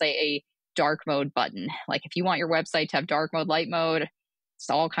produce, let's say, a dark mode button. Like if you want your website to have dark mode, light mode, it's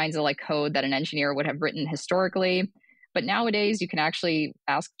all kinds of like code that an engineer would have written historically. But nowadays, you can actually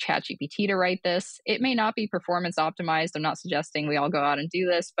ask ChatGPT to write this. It may not be performance optimized. I'm not suggesting we all go out and do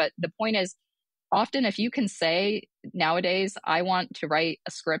this, but the point is, often if you can say nowadays, I want to write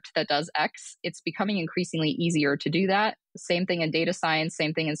a script that does X, it's becoming increasingly easier to do that. Same thing in data science,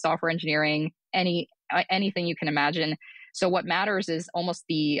 same thing in software engineering, anything you can imagine. So what matters is almost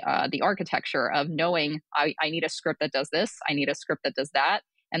the architecture of knowing I need a script that does this, I need a script that does that,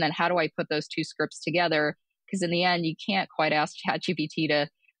 and then how do I put those two scripts together? Because in the end, you can't quite ask ChatGPT to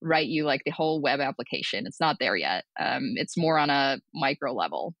write you like the whole web application. It's not there yet. It's more on a micro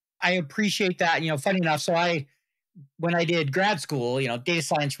level. I appreciate that. Funny enough, when I did grad school, data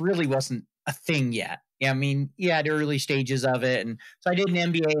science really wasn't a thing yet. Yeah, I mean, you had early stages of it. And so I did an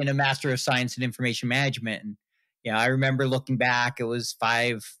MBA and a Master of Science in Information Management. And, I remember looking back, it was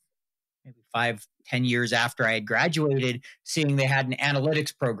 10 years after I had graduated, seeing they had an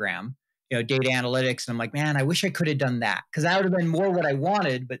analytics program, data analytics. And I'm like, man, I wish I could have done that, because that would have been more what I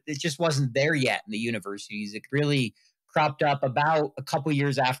wanted, but it just wasn't there yet in the universities. It really cropped up about a couple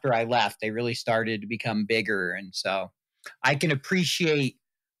years after I left. They really started to become bigger. And so I can appreciate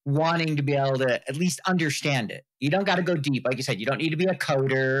wanting to be able to at least understand it. You don't got to go deep. Like you said, you don't need to be a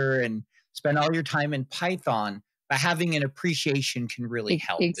coder and spend all your time in Python, but having an appreciation can really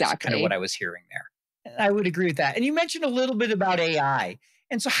help. Exactly. That's kind of what I was hearing there. And I would agree with that. And you mentioned a little bit about AI.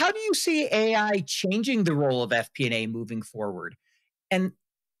 And so how do you see AI changing the role of FP&A moving forward? And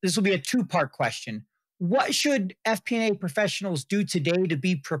this will be a two-part question. What should FP&A professionals do today to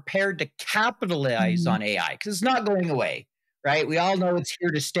be prepared to capitalize on AI? Because it's not going away, right? We all know it's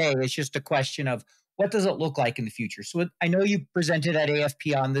here to stay. It's just a question of what does it look like in the future? So I know you presented at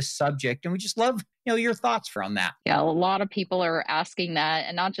AFP on this subject, and we just love your thoughts on that. Yeah, a lot of people are asking that,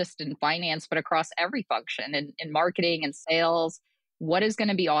 and not just in finance, but across every function, in marketing and sales. What is going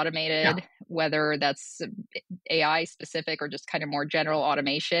to be automated, whether that's AI specific or just kind of more general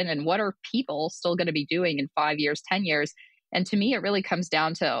automation? And what are people still going to be doing in 5 years, 10 years? And to me, it really comes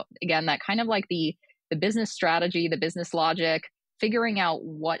down to, again, that kind of like the business strategy, the business logic. Figuring out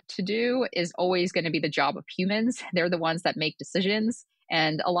what to do is always going to be the job of humans. They're the ones that make decisions.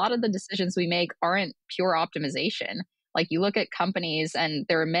 And a lot of the decisions we make aren't pure optimization. Like you look at companies, and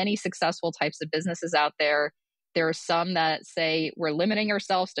there are many successful types of businesses out there. There are some that say we're limiting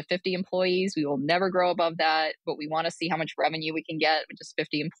ourselves to 50 employees. We will never grow above that, but we want to see how much revenue we can get with just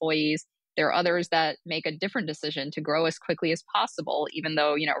 50 employees. There are others that make a different decision to grow as quickly as possible, even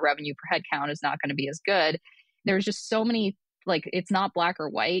though, revenue per head count is not going to be as good. There's just so many, like, it's not black or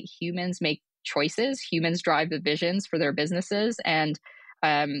white. Humans make choices. Humans drive the visions for their businesses. And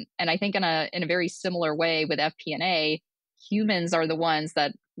I think in a very similar way with FP&A, humans are the ones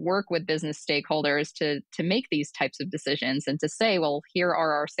that work with business stakeholders to make these types of decisions and to say, well, here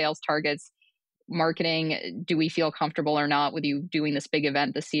are our sales targets. Marketing, do we feel comfortable or not with you doing this big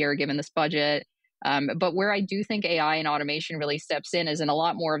event this year, given this budget? But where I do think AI and automation really steps in is in a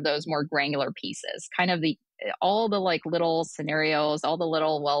lot more of those more granular pieces, kind of all the like little scenarios, all the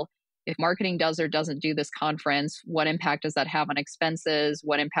little, well, if marketing does or doesn't do this conference, what impact does that have on expenses?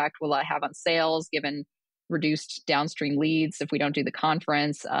 What impact will that have on sales, given reduced downstream leads if we don't do the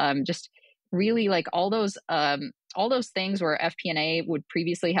conference? Just really like all those things where FP&A would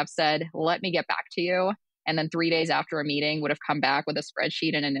previously have said, let me get back to you. And then 3 days after a meeting would have come back with a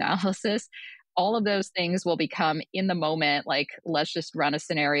spreadsheet and an analysis. All of those things will become in the moment, like, let's just run a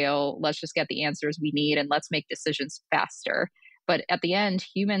scenario, let's just get the answers we need, and let's make decisions faster. But at the end,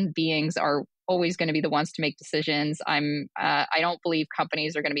 human beings are always going to be the ones to make decisions. I don't believe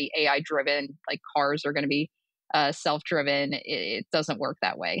companies are going to be AI driven, like cars are going to be self-driven. It doesn't work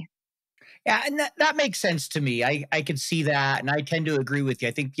that way. Yeah, and that makes sense to me. I can see that, and I tend to agree with you.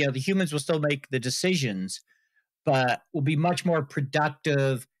 I think the humans will still make the decisions, but will be much more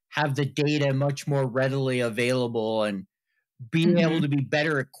productive, have the data much more readily available, and being able to be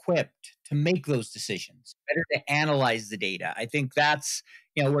better equipped to make those decisions, better to analyze the data. I think that's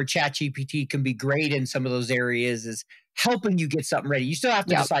where ChatGPT can be great in some of those areas, is helping you get something ready. You still have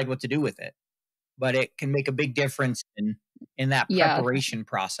to decide what to do with it, but it can make a big difference in that preparation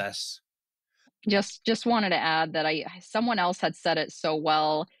process. Just wanted to add that someone else had said it so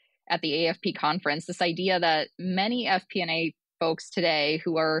well at the AFP conference, this idea that many FP&A folks today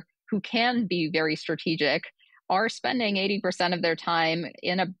who can be very strategic are spending 80% of their time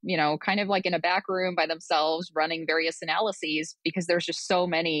in a, kind of like in a back room by themselves running various analyses, because there's just so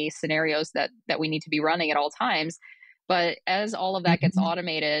many scenarios that we need to be running at all times. But as all of that gets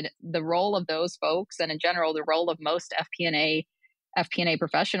automated, the role of those folks, and in general, the role of most FP&A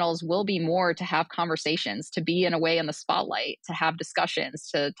professionals, will be more to have conversations, to be in a way in the spotlight, to have discussions,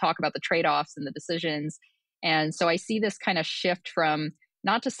 to talk about the trade-offs and the decisions. And so I see this kind of shift from,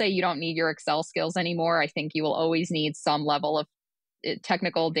 not to say you don't need your Excel skills anymore. I think you will always need some level of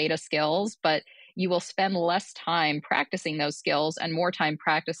technical data skills, but you will spend less time practicing those skills and more time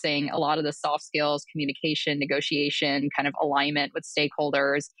practicing a lot of the soft skills, communication, negotiation, kind of alignment with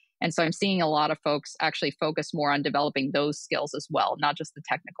stakeholders. And so I'm seeing a lot of folks actually focus more on developing those skills as well, not just the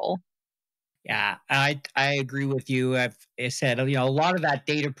technical. Yeah, I agree with you. I said, a lot of that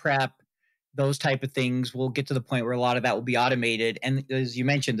data prep, those type of things will get to the point where a lot of that will be automated. And as you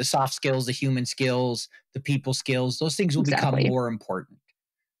mentioned, the soft skills, the human skills, the people skills, those things will become Exactly. more important.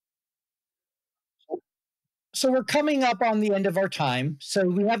 So we're coming up on the end of our time. So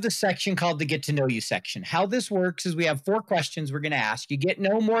we have this section called the Get to Know You section. How this works is we have 4 questions we're going to ask. You get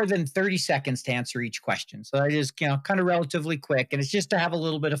no more than 30 seconds to answer each question. So that is, kind of relatively quick. And it's just to have a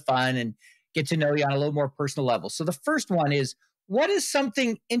little bit of fun and get to know you on a little more personal level. So the first one is, what is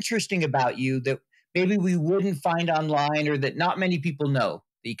something interesting about you that maybe we wouldn't find online or that not many people know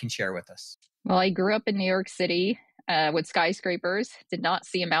that you can share with us? Well, I grew up in New York City with skyscrapers. Did not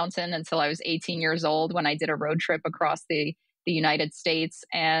see a mountain until I was 18 years old when I did a road trip across the United States,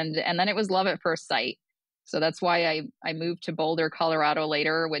 and then it was love at first sight. So that's why I moved to Boulder, Colorado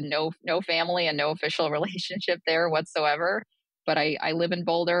later with no family and no official relationship there whatsoever. But I live in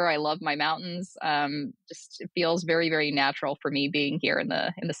Boulder. I love my mountains. Just it feels very, very natural for me being here in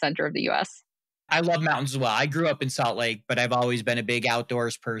the center of the U.S. I love mountains as well. I grew up in Salt Lake, but I've always been a big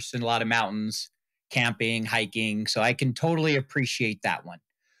outdoors person, a lot of mountains, camping, hiking. So I can totally appreciate that one.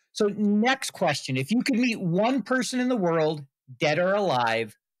 So, next question. If you could meet one person in the world, dead or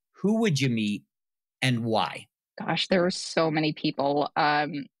alive, who would you meet and why? Gosh, there were so many people. I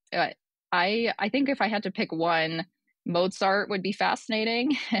think if I had to pick one, Mozart would be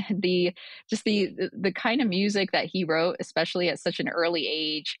fascinating. the the kind of music that he wrote, especially at such an early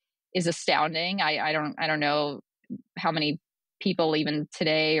age, is astounding. I don't know how many people even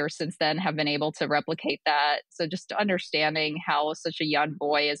today or since then have been able to replicate that. So just understanding how such a young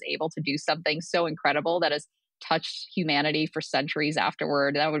boy is able to do something so incredible that has touched humanity for centuries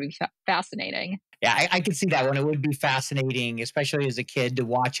afterward, that would be fascinating. Yeah, I could see that one. It would be fascinating, especially as a kid, to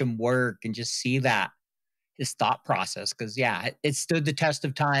watch him work and just see that his thought process. Because, yeah, it stood the test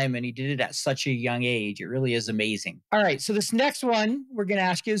of time and he did it at such a young age. It really is amazing. All right. So, this next one we're going to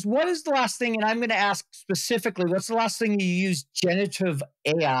ask you is, what is the last thing? And I'm going to ask specifically, what's the last thing you used generative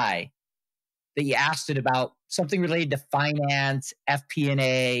AI that you asked it about? Something related to finance,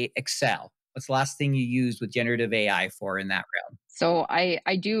 FP&A, Excel. What's the last thing you used with generative AI for in that realm? So I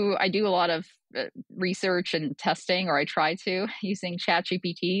do a lot of research and testing, or I try to, using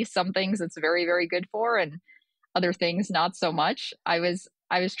ChatGPT. Some things it's very, very good for, and other things not so much. I was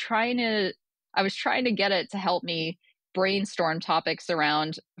trying to get it to help me brainstorm topics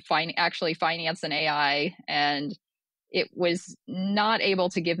around actually finance and AI, and it was not able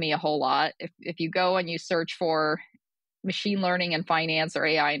to give me a whole lot. If you go and you search for machine learning and finance or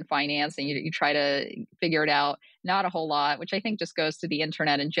AI and finance, and you try to figure it out, not a whole lot, which I think just goes to the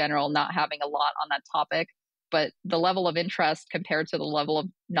internet in general, not having a lot on that topic. But the level of interest compared to the level of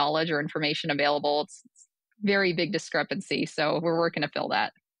knowledge or information available, it's very big discrepancy. So we're working to fill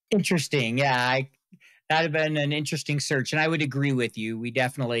that. Interesting. Yeah, that'd have been an interesting search. And I would agree with you. We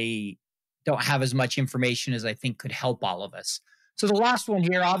definitely don't have as much information as I think could help all of us. So the last one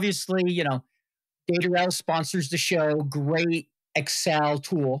here, obviously, DataRail sponsors the show. Great Excel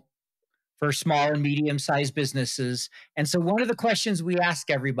tool for small and medium-sized businesses. And so one of the questions we ask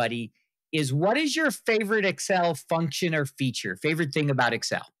everybody is, what is your favorite Excel function or feature? Favorite thing about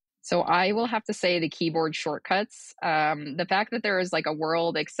Excel? So I will have to say the keyboard shortcuts. The fact that there is like a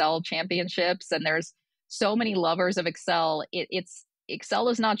World Excel Championships and there's so many lovers of Excel, it's Excel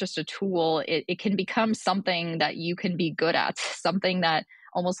is not just a tool. It can become something that you can be good at, something that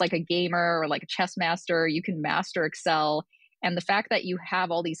almost like a gamer or like a chess master, you can master Excel. And the fact that you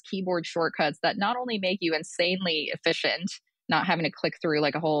have all these keyboard shortcuts that not only make you insanely efficient, not having to click through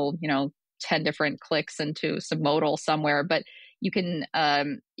like a whole, 10 different clicks into some modal somewhere, but you can,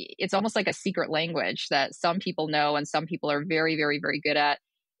 it's almost like a secret language that some people know and some people are very, very, very good at.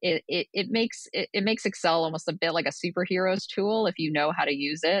 It makes Excel almost a bit like a superhero's tool if you know how to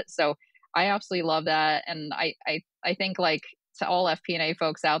use it. So I absolutely love that. And I think, like, to all FP&A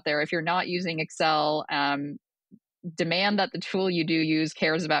folks out there, if you're not using Excel, demand that the tool you do use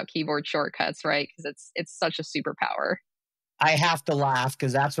cares about keyboard shortcuts, right? Because it's such a superpower. I have to laugh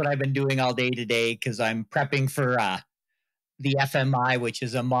because that's what I've been doing all day today because I'm prepping for the FMI, which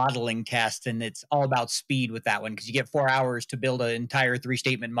is a modeling test, and it's all about speed with that one because you get 4 hours to build an entire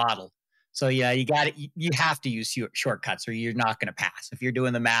 3-statement model. So yeah, you have to use shortcuts or you're not going to pass. If you're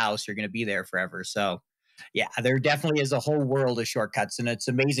doing the mouse, you're going to be there forever. So yeah, there definitely is a whole world of shortcuts, and it's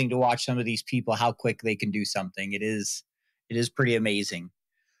amazing to watch some of these people how quick they can do something. It is pretty amazing.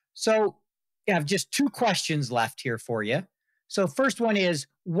 So I have just 2 questions left here for you. So first one is,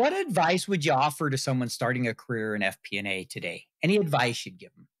 what advice would you offer to someone starting a career in FP&A today? Any advice you'd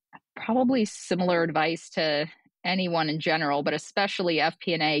give them? Probably similar advice to anyone in general, but especially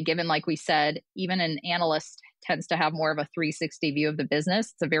FP&A, given, like we said, even an analyst tends to have more of a 360 view of the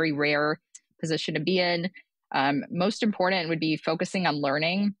business. It's a very rare position to be in. Most important would be focusing on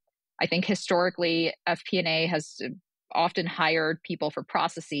learning. I think historically, FP&A has often hired people for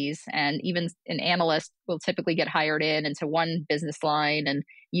processes, and even an analyst will typically get hired into one business line, and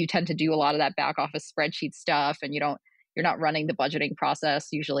you tend to do a lot of that back office spreadsheet stuff, and you're not running the budgeting process.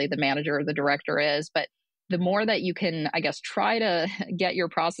 Usually the manager or the director is. But the more that you can, I guess, try to get your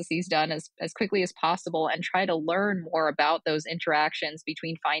processes done as quickly as possible and try to learn more about those interactions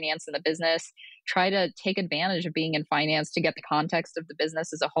between finance and the business, try to take advantage of being in finance to get the context of the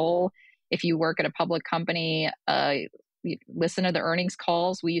business as a whole. If you work at a public company, listen to the earnings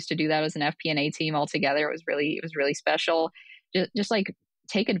calls. We used to do that as an FP&A team all together. It was really special. Just like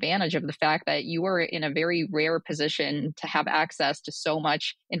take advantage of the fact that you are in a very rare position to have access to so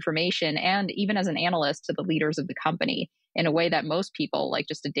much information, and even as an analyst, to the leaders of the company in a way that most people, like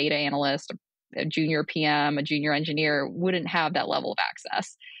just a data analyst, a junior PM, a junior engineer, wouldn't have that level of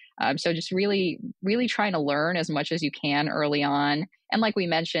access. So just really trying to learn as much as you can early on. And like we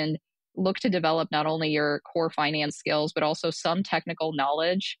mentioned, look to develop not only your core finance skills, but also some technical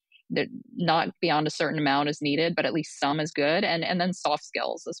knowledge. That not beyond a certain amount is needed, but at least some is good. And then soft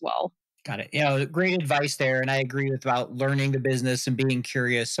skills as well. Got it. Great advice there. And I agree with about learning the business and being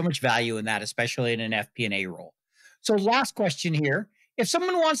curious. So much value in that, especially in an FP&A role. So last question here. If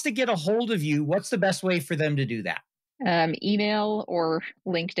someone wants to get a hold of you, what's the best way for them to do that? Email or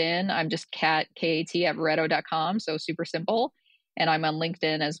LinkedIn. I'm just K-A-T at Veretto.com. So super simple. And I'm on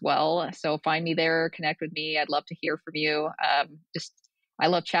LinkedIn as well. So find me there, connect with me. I'd love to hear from you. I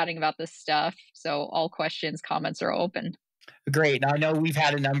love chatting about this stuff. So all questions, comments are open. Great. Now, I know we've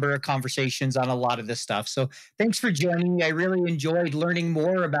had a number of conversations on a lot of this stuff. So thanks for joining me. I really enjoyed learning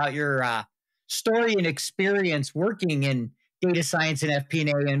more about your story and experience working in data science and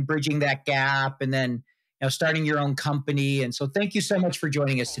FP&A and bridging that gap, and then starting your own company. And so thank you so much for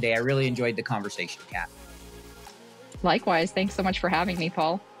joining us today. I really enjoyed the conversation, Kat. Likewise. Thanks so much for having me,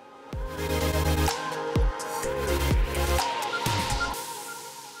 Paul.